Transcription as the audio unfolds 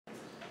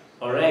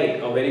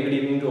Alright, a very good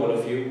evening to all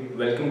of you.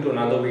 Welcome to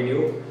another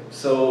video.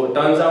 So,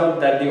 turns out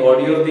that the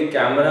audio of the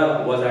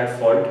camera was at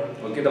fault.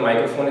 Okay, the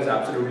microphone is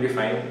absolutely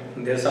fine.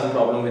 There's some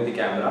problem with the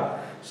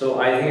camera. So,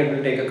 I think it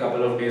will take a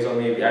couple of days, or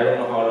maybe I don't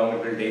know how long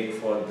it will take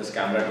for this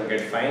camera to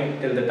get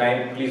fine. Till the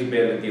time, please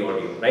bear with the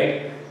audio,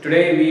 right?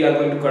 Today, we are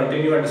going to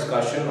continue our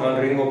discussion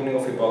on ring opening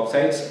of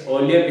epoxides.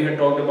 Earlier, we had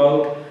talked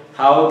about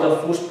how the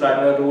Furst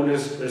Plattner Rule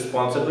is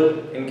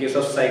responsible in case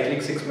of cyclic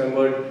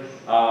 6-membered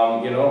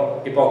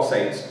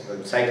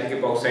epoxides, cyclic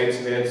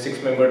epoxides where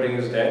 6-membered ring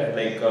is there,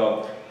 like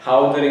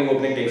how the ring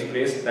opening takes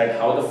place, that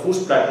how the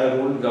Furst Plattner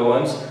Rule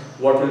governs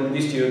what will be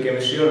the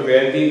stereochemistry, or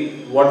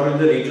what will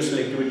the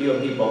regioselectivity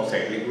of the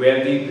epoxide, like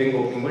where the ring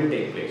opening will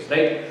take place,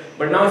 right?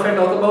 But now if I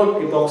talk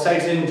about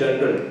epoxides in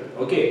general,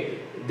 okay,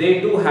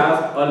 they do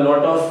have a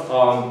lot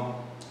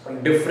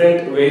of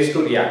different ways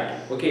to react.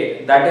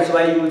 Okay, that is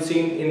why you will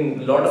see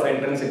in a lot of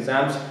entrance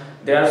exams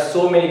there are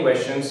so many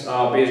questions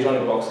based on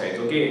epoxides.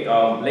 Okay,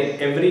 like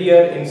every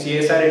year in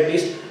CSIR at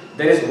least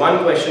there is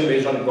one question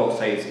based on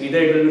epoxides. Either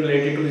it will be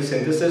related to the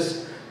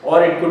synthesis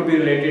or it could be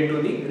related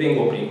to the ring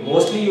opening.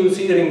 Mostly you will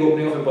see the ring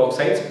opening of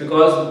epoxides,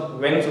 because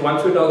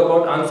once we talk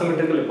about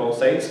unsymmetrical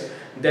epoxides,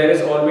 there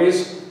is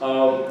always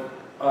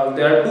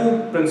there are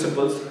two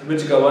principles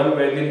which govern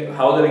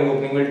how the ring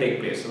opening will take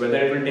place, whether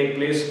it will take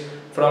place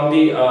from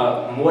the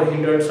more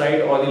hindered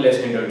side or the less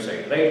hindered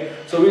side, right?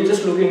 So we'll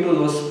just look into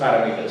those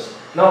parameters.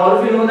 Now all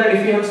of you know that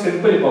if you have a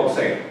simple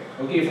epoxide,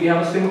 okay, if we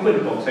have a simple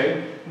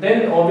epoxide,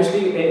 then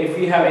obviously if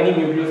we have any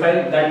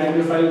nucleophile, that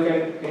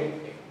nucleophile can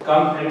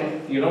come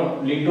and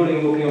lead to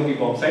ring opening of the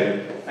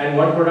epoxide, and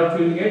what product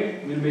we will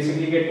get? We will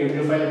basically get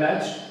nucleophile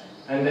attached,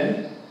 and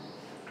then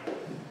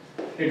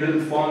it will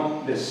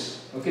form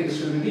this. Okay,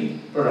 this will be the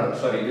product.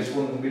 Sorry, this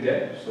won't be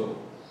there. So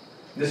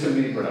this will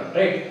be the product,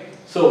 right?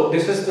 So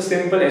this is the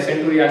simple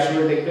SN2 reaction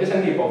will take place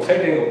and the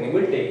epoxide ring opening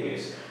will take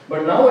place.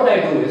 But now what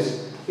I do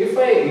is, if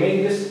I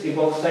make this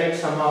epoxide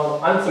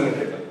somehow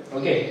unsymmetrical,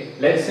 okay,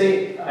 let's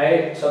say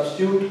I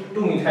substitute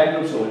two methyl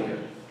groups over here.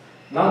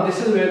 Now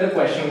this is where the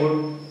question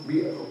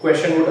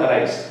would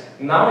arise.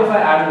 Now if I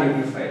add a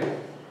nucleophile,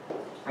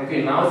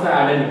 okay,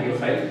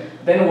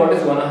 then what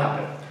is going to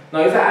happen?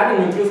 Now if I add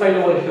a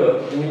nucleophile over here,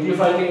 the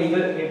nucleophile can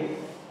either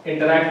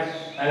interact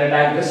and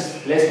attack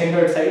this less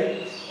hindered side,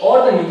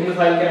 or the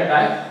nucleophile can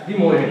attack the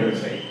more hindered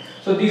side.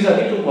 So these are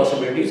the two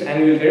possibilities,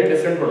 and we will get a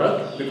different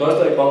product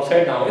because the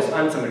epoxide now is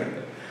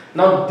unsymmetrical.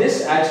 Now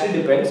this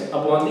actually depends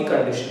upon the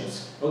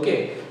conditions.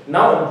 Okay.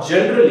 Now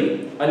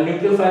generally a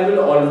nucleophile will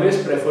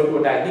always prefer to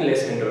attack the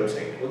less hindered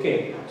side.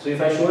 Okay. So if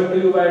I show it to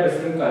you by a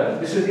different color,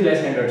 this is the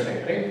less hindered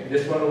side, right?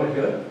 This one over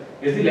here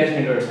is the less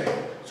hindered side.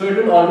 So it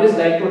will always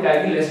like to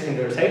attack the less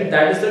hindered side.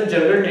 That is the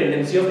general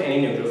tendency of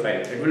any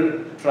nucleophile. It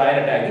will try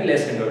and attack the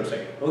less hindered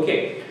side.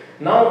 Okay.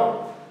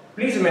 Now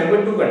please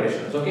remember two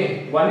conditions.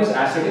 Okay. One is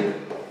acidic.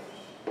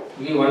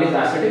 Okay. One is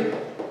acidic,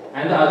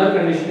 and the other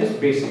condition is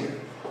basic.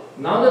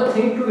 Now the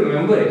thing to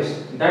remember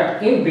is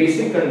that in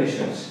basic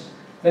conditions,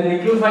 the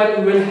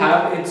nucleophile will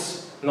have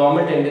its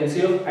normal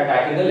tendency of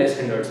attacking the less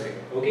hindered side.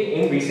 Okay,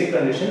 in basic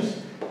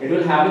conditions, it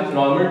will have its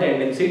normal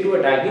tendency to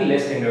attack the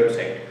less hindered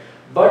side.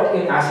 But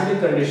in acidic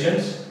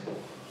conditions,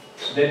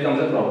 there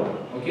comes a problem.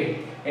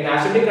 Okay, in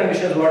acidic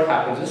conditions, what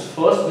happens is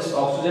first this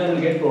oxygen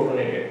will get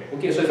protonated.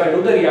 Okay, so if I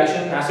do the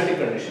reaction in acidic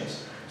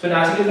conditions, so in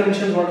acidic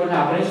conditions, what will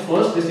happen is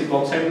first this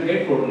epoxide will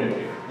get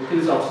protonated. Okay,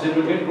 this oxygen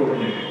will get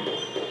protonated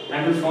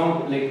and will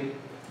form like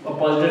a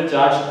positive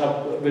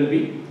charge will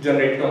be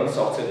generated on this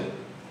oxygen.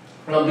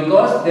 Now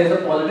because there is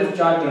a positive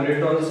charge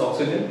generated on this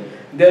oxygen,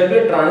 there will be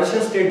a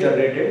transition state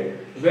generated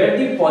where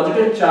the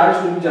positive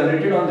charge will be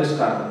generated on this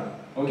carbon.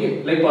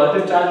 Okay, like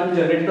positive charge will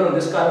be generated on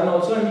this carbon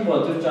also, and the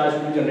positive charge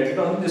will be generated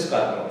on this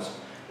carbon also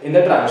in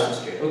the transition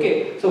state.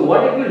 Okay, so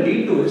what it will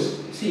lead to is,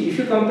 see, if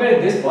you compare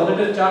this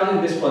positive charge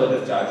and this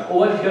positive charge,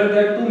 over here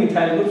there are two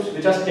methyl groups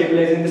which are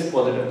stabilizing this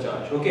positive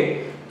charge.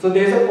 Okay, so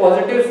there is a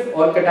positive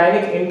or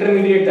cationic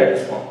intermediate that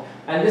is formed,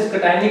 and this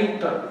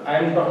cationic, I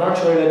am not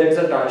sure whether it's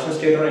a transition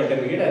state or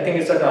intermediate. I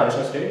think it's a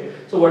transition state.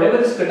 So whatever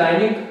this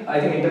cationic, I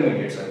think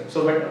intermediate. Sorry.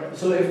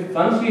 So if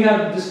once we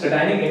have this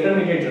cationic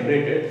intermediate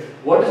generated,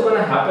 what is going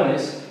to happen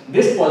is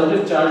this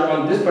positive charge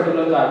on this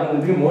particular carbon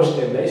will be more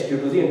stabilized due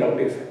to the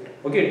inductive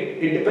effect. Okay,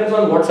 it depends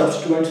on what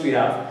substituents we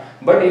have.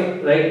 But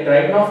if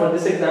right now for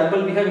this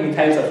example we have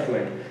methyl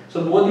substituent,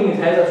 so both the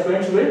methyl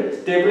substituents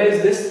will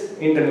stabilize this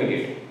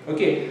intermediate.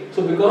 Okay,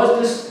 so because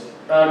this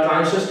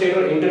transition state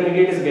or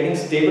intermediate is getting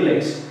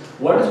stabilized,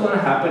 what is going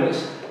to happen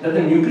is that the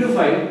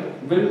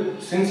nucleophile will,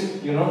 since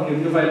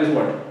nucleophile is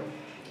what?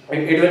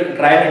 It will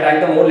try and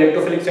attack the more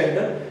electrophilic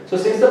center. So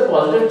since the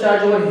positive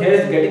charge over here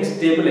is getting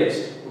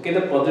stabilized, okay,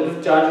 the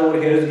positive charge over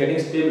here is getting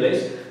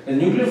stabilized, the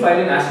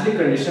nucleophile in acidic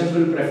conditions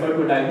will prefer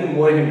to attack the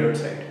more hindered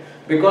side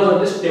because of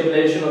this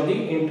stabilization of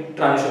the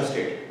transition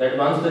state. That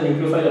once the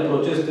nucleophile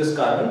approaches this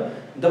carbon,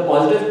 the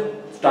positive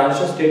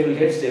transition state will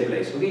get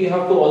stabilized. Okay, you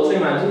have to also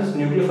imagine this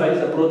nucleophile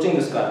is approaching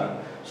this carbon.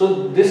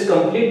 So this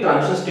complete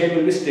transition state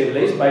will be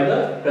stabilized by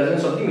the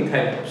presence of the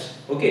methyl groups.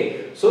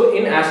 Okay. So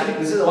in acidic,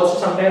 this is also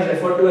sometimes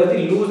referred to as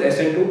the loose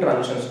SN2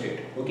 transition state.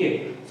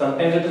 Okay.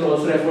 Sometimes it is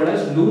also referred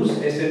as loose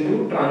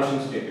SN2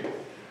 transition state.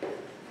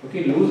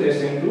 Okay, loose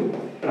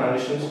SN2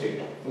 transition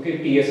state. Okay,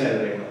 TS I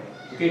will write now.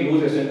 Okay,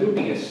 loose SN2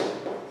 TS.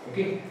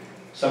 Okay.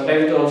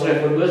 Sometimes it is also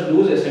referred to as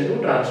loose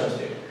SN2 transition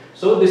state.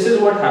 So this is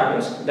what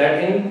happens,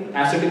 that in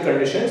acidic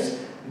conditions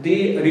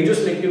the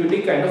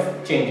regioselectivity kind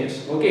of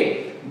changes.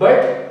 Okay,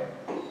 but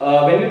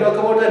when we talk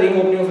about the ring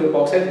opening of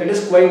epoxide, it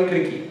is quite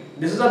tricky.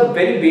 This is a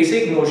very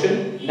basic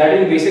notion that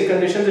in basic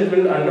conditions it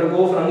will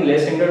undergo from the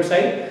less hindered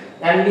side,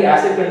 and the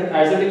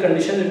acidic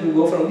conditions it will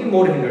go from the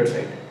more hindered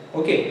side.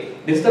 Okay,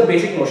 this is the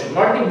basic notion,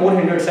 not the more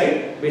hindered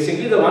side,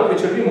 basically the one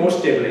which will be more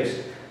stabilized,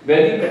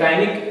 where the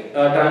cationic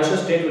transition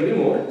state will be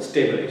more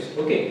stabilized.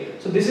 Okay,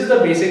 so this is the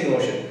basic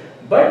notion.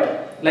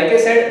 But like I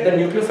said, the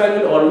nucleophile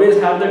will always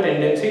have the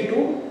tendency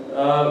to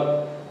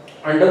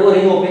undergo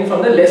ring opening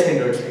from the less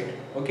hindered side.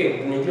 Okay,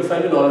 the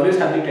nucleophile will always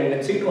have the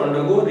tendency to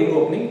undergo ring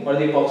opening, or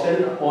the epoxide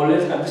will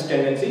always have this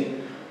tendency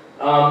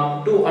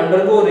to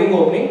undergo ring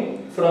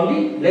opening from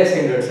the less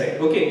hindered side.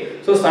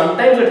 Okay, so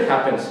sometimes it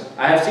happens.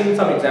 I have seen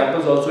some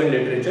examples also in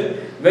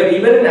literature where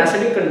even in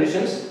acidic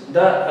conditions the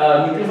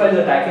nucleophile is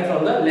attacking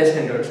from the less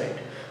hindered side.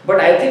 But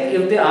I think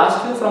if they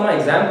ask you from an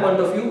exam point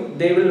of view,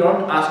 they will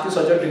not ask you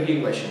such a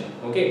tricky question.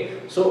 Okay,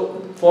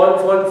 so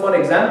for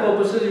exam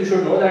purposes, you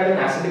should know that in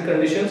acidic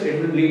conditions it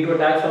will lead to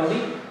attack from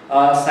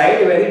the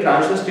side where the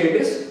transition state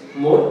is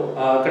more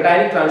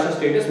cationic transition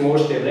state is more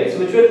stabilized,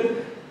 which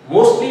will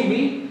mostly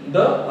be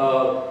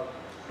the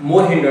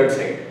more hindered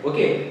side.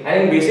 Okay,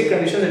 and in basic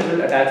conditions it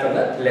will attack from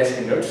the less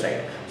hindered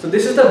side. So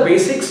this is the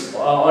basics,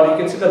 or you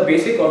can say the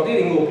basic of the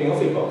ring opening of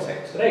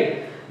epoxides.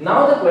 Right.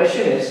 Now the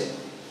question is,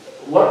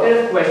 what kind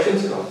of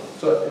questions come?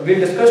 So we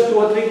discussed 2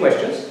 or 3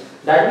 questions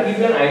that will give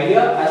you an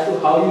idea as to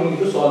how you need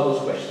to solve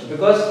those questions,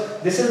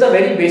 because this is the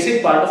very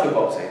basic part of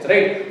epoxides,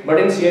 right? But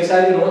in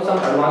CSIR, you know, some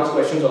advanced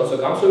questions also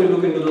come, so we'll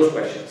look into those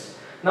questions.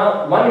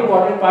 Now, one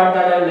important part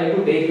that I would like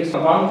to take is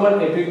compound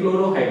called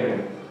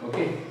epichlorohydrin.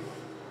 Okay,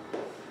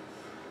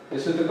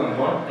 this is the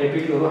compound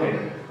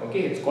epichlorohydrin. Okay,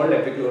 it's called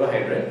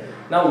epichlorohydrin.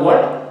 Now,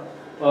 what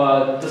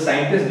the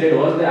scientists did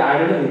was they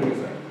added a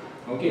nucleophile.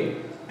 Okay,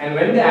 and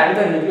when they added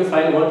the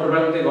nucleophile, what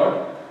product they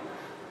got?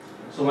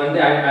 So when they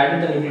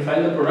added the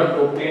nucleophile, the product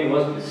obtained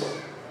was this.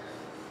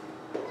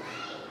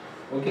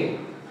 Okay.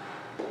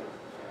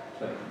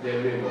 Sorry, there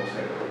will be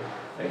epoxide.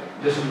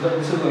 Right. This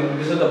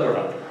is the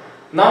product.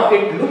 Now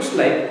it looks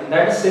like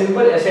that a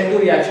simple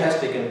SN2 reaction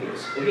has taken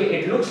place. Okay.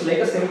 It looks like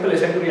a simple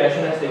SN2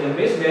 reaction has taken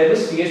place where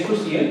this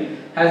CH2Cl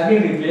has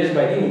been replaced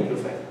by the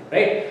nucleophile.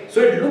 Right. So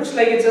it looks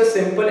like it's a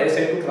simple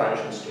SN2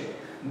 transition state.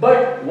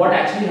 But what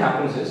actually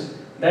happens is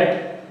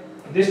that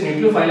this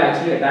nucleophile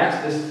actually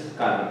attacks this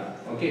carbon.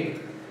 Okay.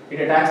 It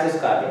attacks this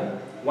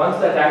carbon. Once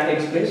the attack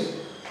takes place,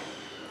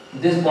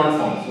 this bond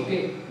forms.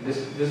 Okay,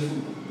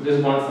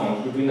 this bond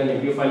forms between the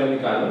nucleophile and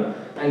the carbon,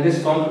 and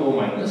this forms O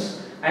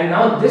minus. And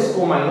now this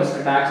O minus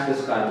attacks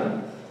this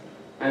carbon,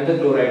 and the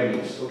chloride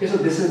leaves. Okay, so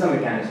this is the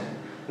mechanism.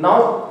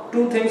 Now,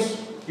 2 things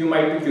you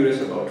might be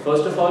curious about.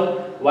 First of all,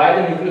 why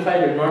the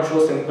nucleophile did not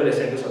show simple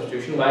SN2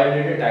 substitution? Why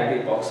did it attack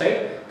the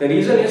epoxide? The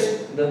reason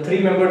is the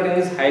 3-membered ring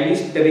is highly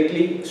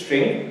sterically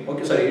strained.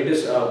 Okay, sorry, it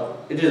is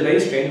very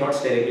strained, not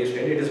sterically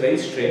strained. It is very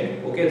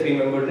strained. Okay,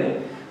 3-membered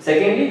ring.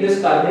 Secondly,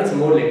 this carbon is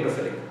more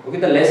electrophilic. Okay,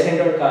 the less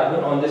hindered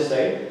carbon on this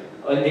side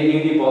in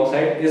the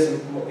epoxide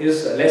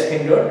is less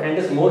hindered and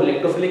is more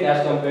electrophilic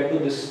as compared to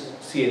this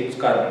CH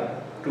carbon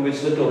to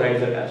which the chloride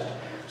is attached.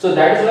 So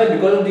that is why,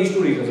 because of these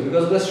 2 reasons,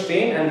 because of the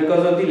strain and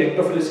because of the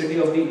electrophilicity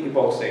of the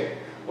epoxide.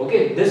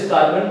 Okay, this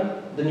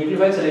carbon, the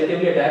nucleophile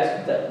selectively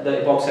attacks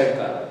the epoxide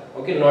carbon.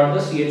 Okay, not the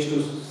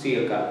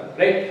CH2Cl carbon,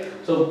 right?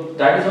 So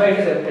that is why it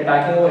is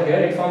attacking over here.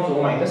 It forms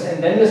O minus,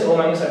 and then this O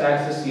minus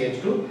attacks this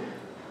CH2.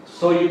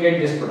 So you get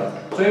this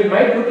product. So it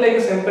might look like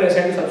a simple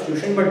SN2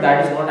 substitution, but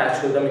that is not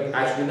actually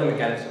the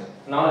mechanism.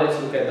 Now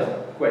let's look at the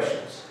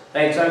questions.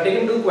 Right. So I've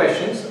taken 2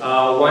 questions.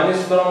 One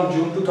is from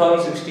June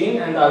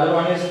 2016, and the other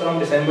one is from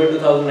December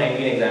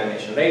 2019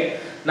 examination. Right.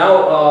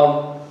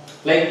 Now,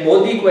 like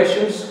both the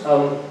questions,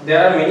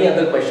 there are many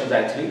other questions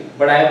actually,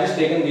 but I have just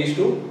taken these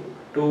 2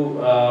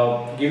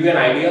 to give you an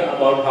idea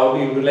about how to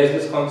utilize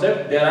this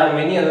concept. There are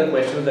many other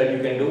questions that you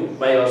can do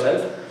by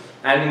yourself,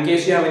 and in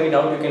case you have any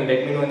doubt, you can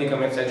let me know in the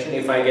comment section.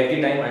 If I get the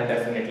time, I'll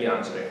definitely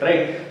answer it.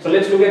 Right. So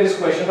let's look at this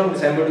question from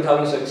December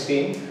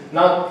 2016.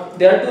 Now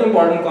there are 2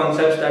 important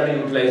concepts that are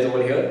utilized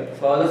over here.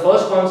 The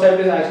first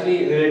concept is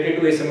actually related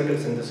to asymmetric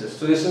synthesis.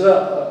 So this is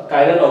a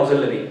chiral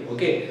auxiliary.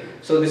 Okay.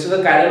 So this is a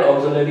chiral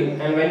auxiliary,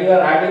 and when you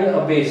are adding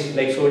a base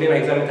like sodium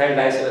hexamethyl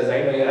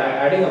disaccharide, when you are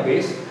adding a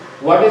base,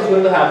 what is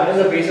going to happen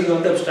is the base is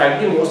going to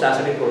abstract the most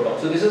acidic proton.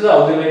 So this is the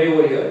auxiliary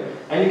over here,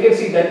 and you can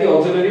see that the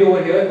auxiliary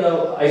over here,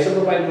 the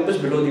isopropyl group is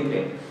below the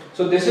plane.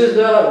 So this is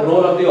the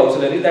role of the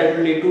auxiliary that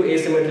will lead to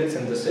asymmetric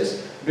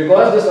synthesis,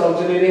 because this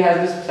auxiliary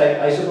has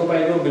this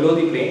isopropyl group below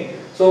the plane.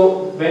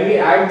 So when we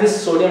add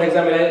this sodium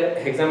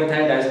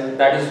hexamethyl disaccharide,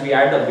 that is we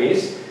add the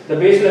base, The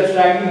base will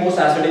abstract the most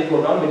acidic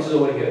proton, which is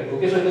over here.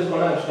 Okay, so it is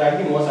going to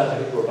abstract the most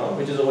acidic proton,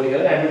 which is over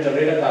here, and will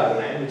generate a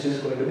carbon ion, which is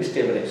going to be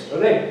stabilized.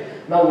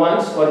 Alright. Now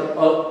once,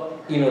 or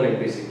enolate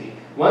basically.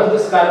 Once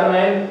this carbon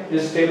ion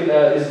is stable,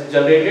 is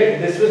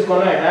generated, this is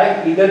going to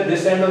attack either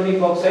this end of the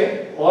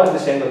epoxide or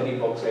this end of the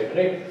epoxide,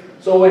 right?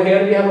 So over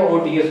here we have a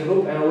OTS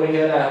group, and over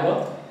here I have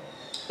a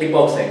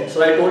epoxide.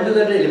 So I told you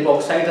that the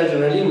epoxides are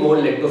generally more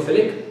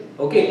electrophilic.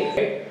 Okay,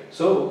 right?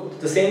 So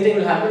the same thing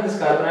will happen. This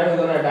carbon ion is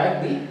going to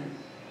attack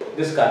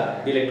this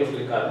carbon, the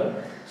electrophilic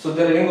carbon. So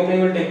the ring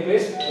opening will take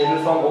place. It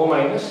will form O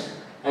minus,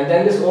 and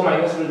then this O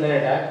minus will then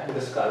attack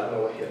this carbon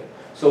over here.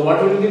 So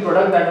what will be the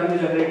product that will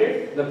be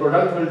generated? The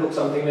product will look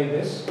something like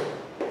this.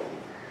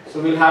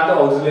 So we'll have the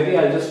auxiliary.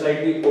 I'll just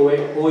write the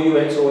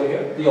OUX over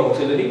here, the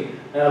auxiliary,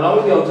 and along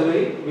with the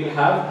auxiliary, we'll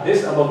have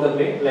this above the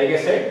plane. Like I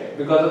said,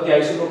 because of the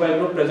isopropyl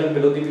group present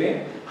below the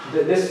plane,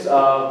 this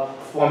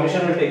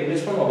formation will take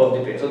place from above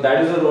the plane. So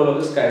that is the role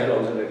of this chiral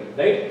auxiliary,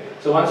 right?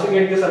 So once you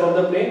get this above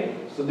the plane,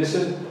 so this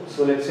is,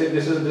 so let's say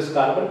this is this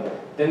carbon,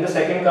 then the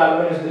second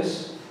carbon is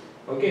this,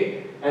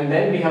 okay, and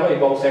then we have an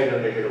epoxide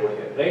generated over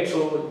here, right?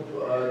 So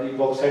the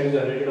epoxide is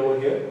generated over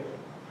here.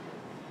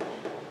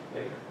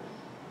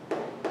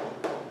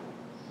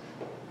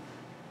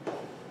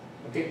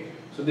 Okay,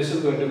 so this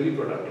is going to be the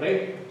product,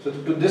 right? So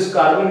to this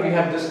carbon we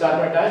have this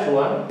carbon attached,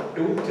 1,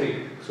 2, 3.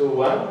 So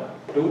 1,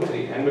 2,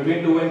 3, and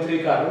between 2 and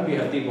 3 carbon we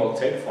have the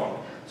epoxide formed.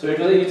 So it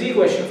was an easy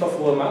question for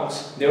 4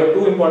 marks. There were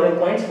two important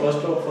points.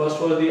 First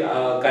was the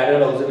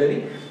chiral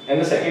auxiliary, and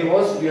the second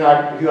was you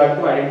had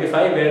to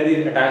identify where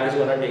the attack is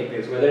going to take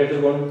place, whether it is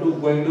going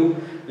to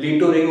lead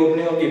to ring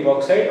opening of the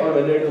epoxide or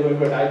whether it is going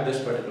to attack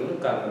this particular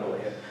carbon over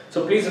here.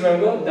 So please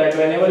remember that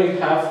whenever you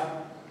have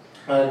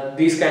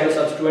these kind of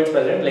substituents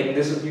present, like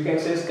this, you can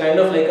say is kind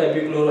of like a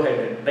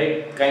epichlorohydrin,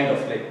 right? Kind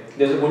of like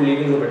there's a good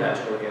leaving group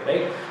attached over here,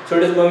 right? So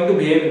it is going to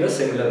behave in a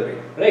similar way,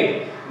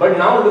 right? But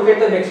now look at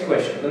the next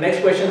question. The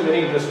next question is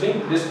very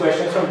interesting. This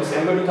question is from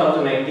December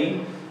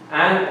 2019,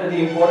 and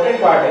the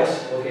important part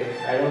is, okay,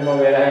 I don't know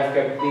where I have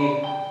kept the,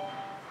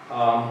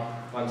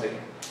 one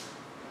second.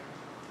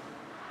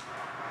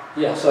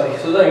 Yeah, sorry.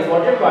 So the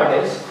important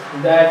part is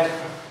that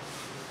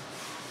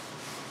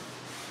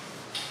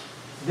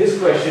this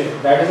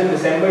question that is in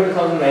December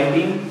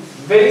 2019,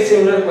 very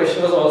similar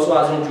question was also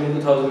asked in June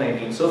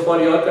 2019. So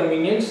for your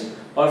convenience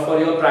or for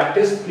your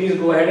practice, please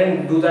go ahead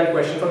and do that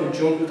question from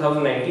June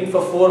 2019.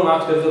 For 4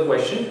 marks there is a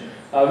question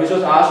which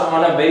was asked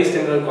on a very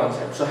similar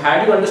concept. So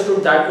had you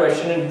understood that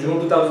question in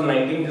June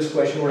 2019, this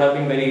question would have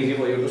been very easy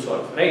for you to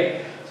solve,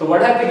 right? So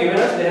what have they given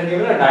us? They have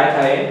given a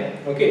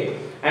dithiene, okay,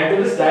 and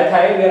to this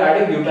dithiene we are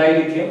adding butyl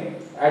lithium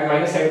at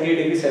minus 78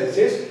 degrees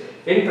Celsius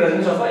in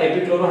presence of a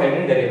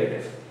epichlorohydrin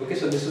derivative. Okay,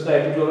 so this is the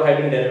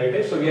epichlorohydrin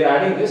derivative. So we are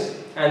adding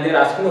this, and they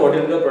are asking what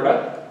is the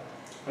product.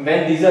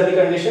 When these are the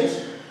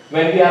conditions,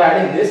 when we are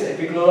adding this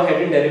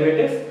epichlorohydrin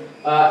derivative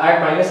at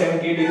minus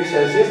 78 degrees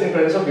Celsius in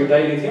presence of butyl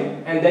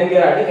lithium, and then we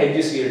are adding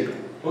HgCl2.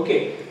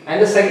 Okay,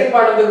 and the second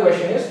part of the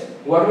question is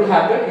what will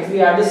happen if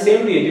we add the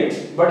same reagents,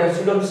 but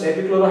instead of this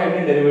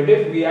epichlorohydrin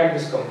derivative, we add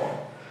this compound.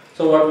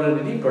 So what will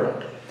be the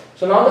product?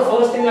 So now the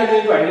first thing that we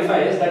need to identify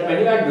is that when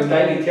you add butyl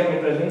lithium in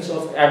presence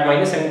of at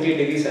minus 78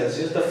 degrees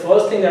Celsius, the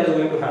first thing that is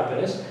going to happen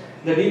is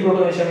the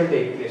deprotonation will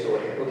take place over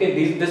here.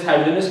 Okay, this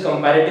hydrogen is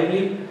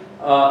comparatively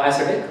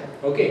acidic.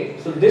 Okay,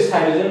 so this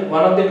hydrogen,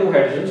 one of the two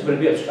hydrogens will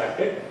be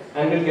abstracted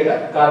and will get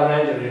a carbon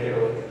ion generated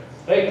over here.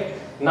 Right?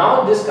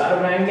 Now this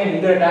carbon ion can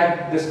either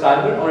attack this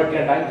carbon or it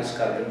can attack this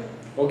carbon.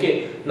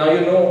 Okay, now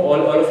you know,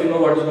 all of you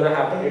know what is going to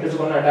happen. It is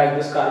going to attack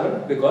this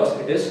carbon because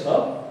it is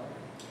a,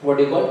 what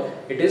do you call,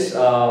 it is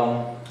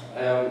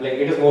like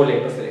it is more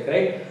electrophilic,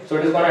 right? So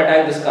it is going to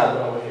attack this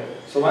carbon over here.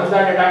 So once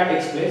that attack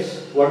takes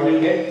place, what we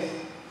will get?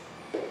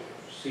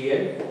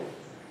 Cl,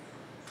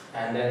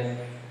 and then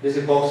this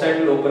epoxide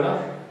will open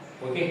up.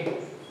 Okay,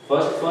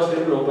 first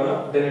it will open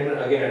up, then it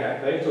will again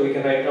attack, right? So we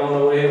can write down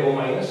over here O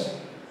minus,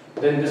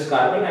 then this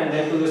carbon, and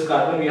then to this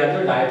carbon we have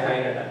the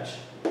dithiene attached.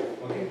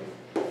 Okay,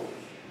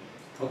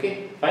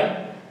 okay,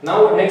 fine.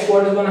 Now next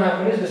what is going to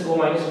happen is this O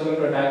minus is going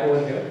to attack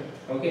over here.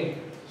 Okay,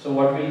 so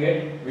what we'll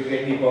get? We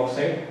get the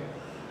epoxide,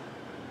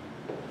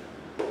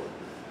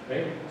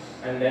 right?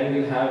 And then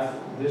we'll have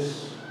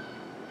this,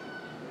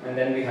 and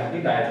then we have the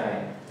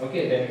dithiene.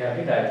 Okay, then we have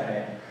the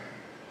dithiene.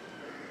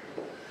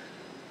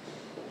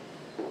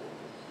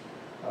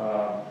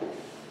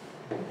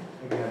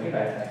 We have the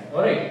dithiene.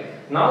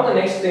 Alright. Now the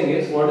next thing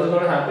is what is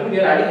going to happen? We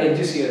are adding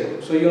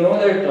HgCl2. So you know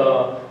that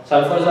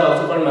sulfurs are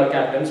also called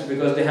mercaptans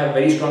because they have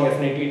very strong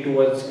affinity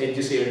towards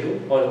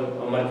HgCl2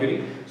 or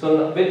mercury.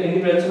 So in the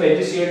presence of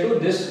HgCl2,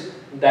 this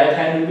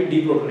dithiene will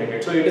be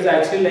deprotonated. So it is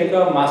actually like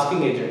a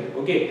masking agent.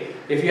 Okay.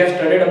 If you have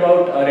studied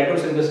about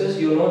retrosynthesis,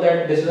 you know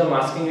that this is a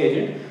masking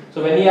agent.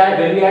 So when we add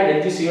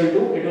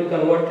HgCl2, it will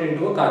convert it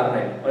into a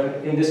carbonyl, or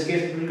in this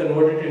case it will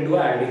convert it into a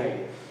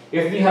aldehyde.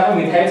 If we have a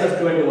methyl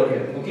substituent over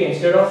here, okay,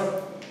 instead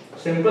of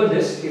simple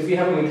this, if we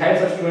have a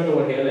methyl substituent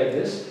over here like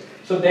this,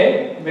 so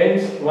then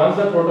once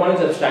the proton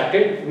is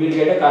abstracted, we will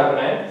get a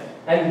carbonyl,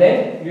 and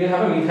then we will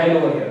have a methyl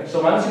over here.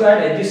 So once you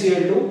add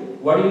HgCl2,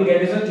 what you will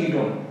get is a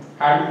ketone,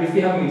 if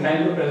we have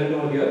methyl group present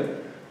over here,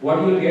 what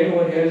you will get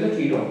over here is a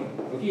ketone.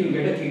 Okay, you will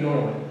get a ketone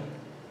over here.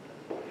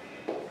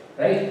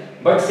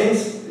 Right? But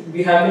since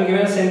we have been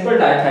given a simple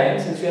diethiene,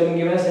 so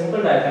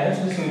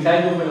this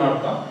methyl group will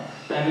not come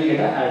and we get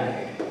an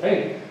aldehyde.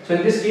 Right? So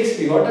in this case,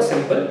 we got a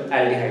simple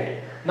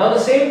aldehyde. Now the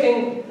same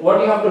thing, what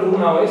you have to do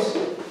now is,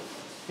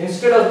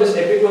 instead of this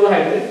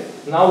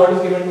epichlorohydrin, now what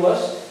is given to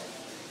us?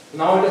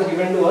 Now it is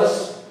given to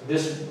us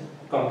this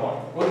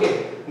compound.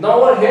 Okay.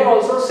 Now over here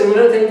also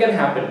similar thing can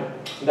happen.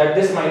 That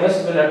this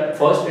minus will at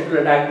first it will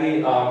attack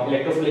the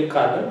electrophilic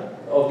carbon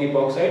of the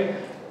epoxide.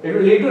 It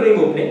will lead to ring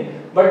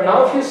opening. But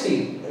now if you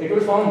see, it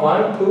will form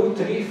 1, 2,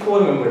 3,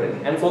 4 membered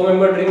ring. And 4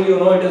 membered ring, you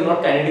know, it is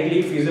not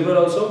kinetically feasible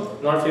also,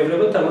 not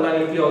favorable.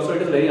 Thermodynamically also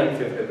it is very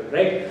unfavorable,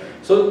 right?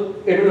 So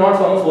it will not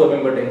form a 4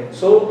 membered ring.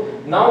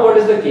 So now what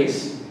is the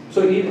case?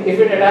 So if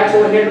it attacks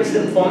over here, it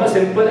will form a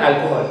simple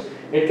alcohol.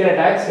 It can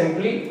attack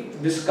simply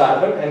this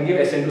carbon and give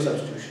SN2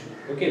 substitution.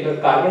 Okay,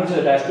 the carbon is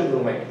attached to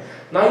bromide.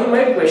 Now you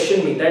might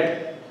question me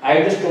that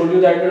I just told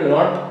you that it will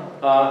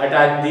not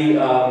attack the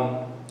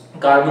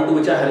carbon to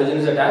which a halogen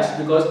is attached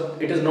because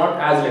it is not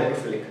as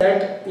electrophilic.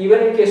 That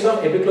even in case of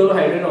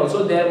epichlorohydrin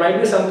also, there might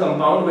be some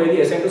compound where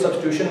the SN2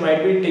 substitution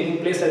might be taking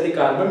place at the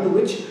carbon to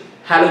which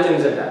halogen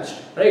is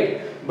attached,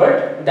 right?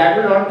 But that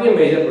will not be a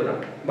major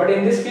product. But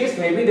in this case,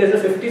 maybe there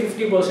is a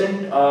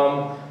 50-50%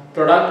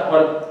 product,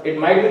 or it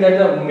might be that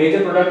the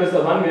major product is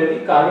the one where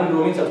the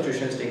carbon-bromine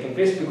substitution is taking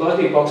place because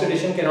the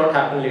epoxidation cannot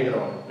happen later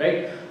on,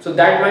 right? So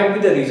that might be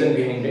the reason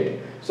behind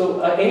it.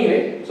 So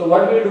anyway, so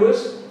what we will do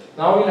is,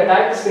 now we will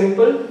attack the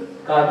simple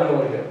carbon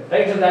over here,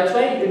 right? So that's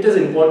why it is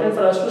important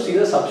for us to see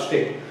the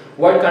substrate,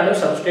 what kind of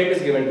substrate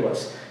is given to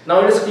us.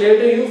 Now it is clear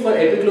to you for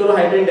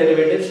epichlorohydrin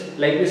derivatives,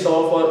 like we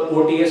saw for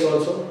OTS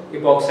also,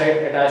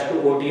 epoxide attached to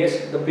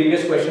OTS, the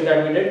previous question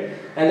that we did,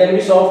 and then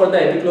we saw for the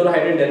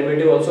epichlorohydrin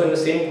derivative also in the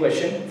same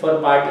question for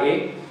part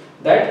A,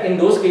 that in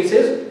those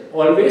cases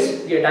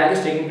always the attack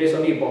is taking place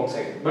on the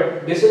epoxide.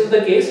 But this is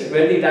the case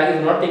where the attack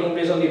is not taking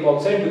place on the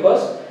epoxide,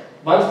 because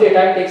once the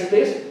attack takes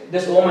place,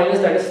 this O minus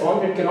that is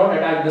formed, it cannot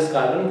attack this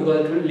carbon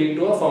because it will lead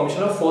to a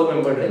formation of 4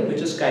 membered ring,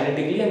 which is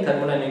kinetically and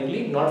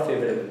thermodynamically not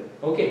favorable.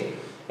 Okay.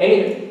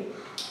 Anyway,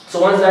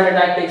 so once that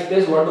attack takes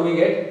place, what do we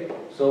get?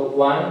 So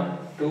 1,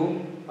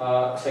 2,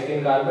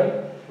 second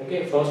carbon.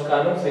 Okay, first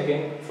carbon,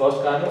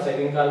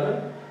 second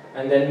carbon,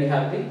 and then we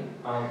have the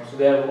so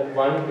there are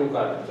 1, 2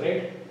 carbons,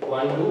 right?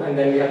 1, 2, and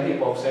then we have the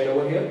epoxide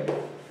over here.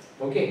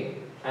 Okay,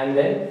 and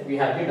then we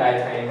have the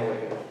diethiene over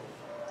here.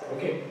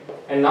 Okay,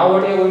 and now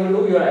what you are going to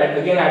do? You are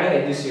again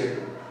adding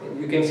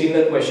HgCl2. You can see in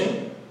the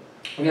question,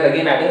 we are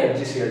again adding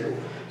HgCl2.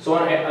 So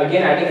on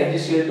again adding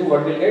HgCl2,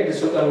 what we'll get?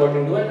 This will convert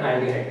into an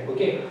aldehyde.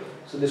 Okay,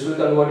 so this will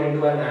convert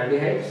into an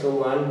aldehyde. So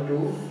 1,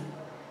 2,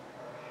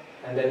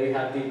 and then we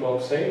have the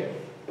epoxide.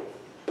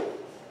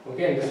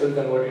 Okay, and this will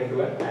convert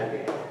into an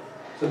aldehyde.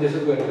 So this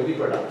is going to be the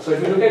product. So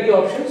if you look at the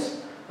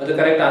options, the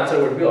correct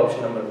answer would be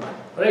option number 1.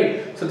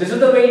 Right? So this is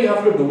the way you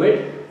have to do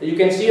it. You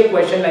can see a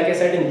question, like I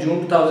said, in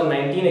June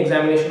 2019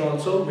 examination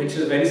also, which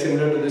is very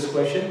similar to this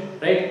question,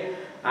 right?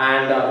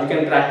 And you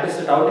can practice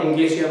it out. In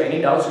case you have any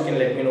doubts, you can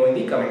let me know in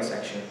the comment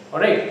section.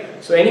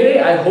 Alright, so anyway,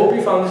 I hope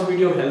you found this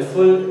video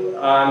helpful.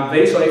 I'm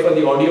very sorry for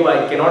the audio,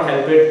 I cannot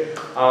help it.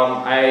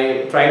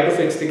 I tried to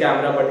fix the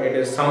camera, but it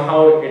is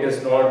somehow it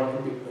is not,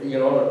 you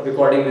know,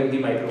 recording with the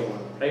microphone,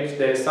 right? So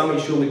there is some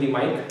issue with the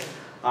mic,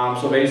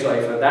 so very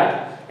sorry for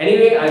that.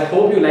 Anyway, I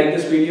hope you like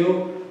this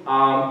video.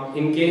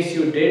 In case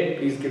you did,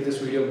 please give this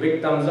video a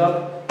big thumbs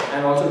up,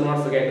 and also do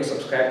not forget to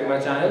subscribe to my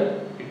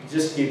channel. It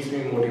just keeps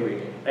me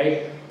motivated,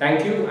 right?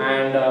 Thank you,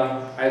 and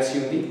I'll see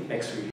you in the next video.